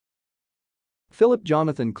Philip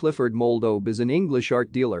Jonathan Clifford Mould OBE is an English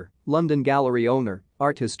art dealer, London gallery owner,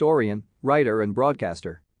 art historian, writer and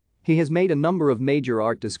broadcaster. He has made a number of major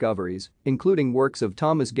art discoveries, including works of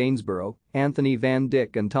Thomas Gainsborough, Anthony van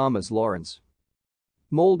Dyck and Thomas Lawrence.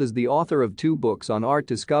 Mould is the author of 2 books on art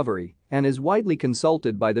discovery and is widely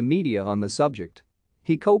consulted by the media on the subject.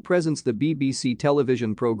 He co-presents the BBC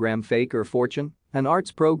television programme Fake or Fortune, an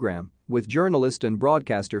arts programme, with journalist and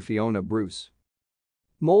broadcaster Fiona Bruce.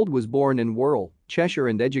 Mould was born in Wirral, Cheshire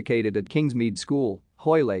and educated at Kingsmead School,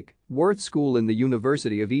 Hoylake, Worth School in the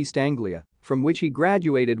University of East Anglia, from which he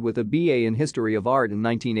graduated with a BA in History of Art in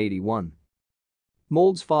 1981.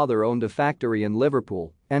 Mould's father owned a factory in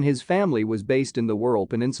Liverpool and his family was based in the Wirral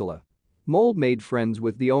Peninsula. Mould made friends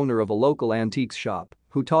with the owner of a local antiques shop,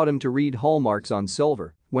 who taught him to read hallmarks on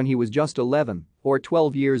silver when he was just 11 or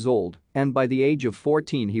 12 years old, and by the age of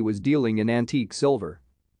 14 he was dealing in antique silver.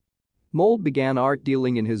 Mould began art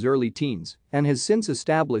dealing in his early teens and has since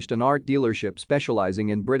established an art dealership specializing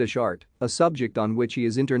in British art, a subject on which he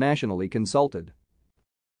is internationally consulted.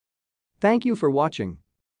 Thank you for watching.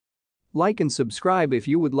 Like and subscribe if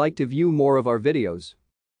you would like to view more of our videos.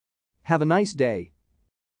 Have a nice day.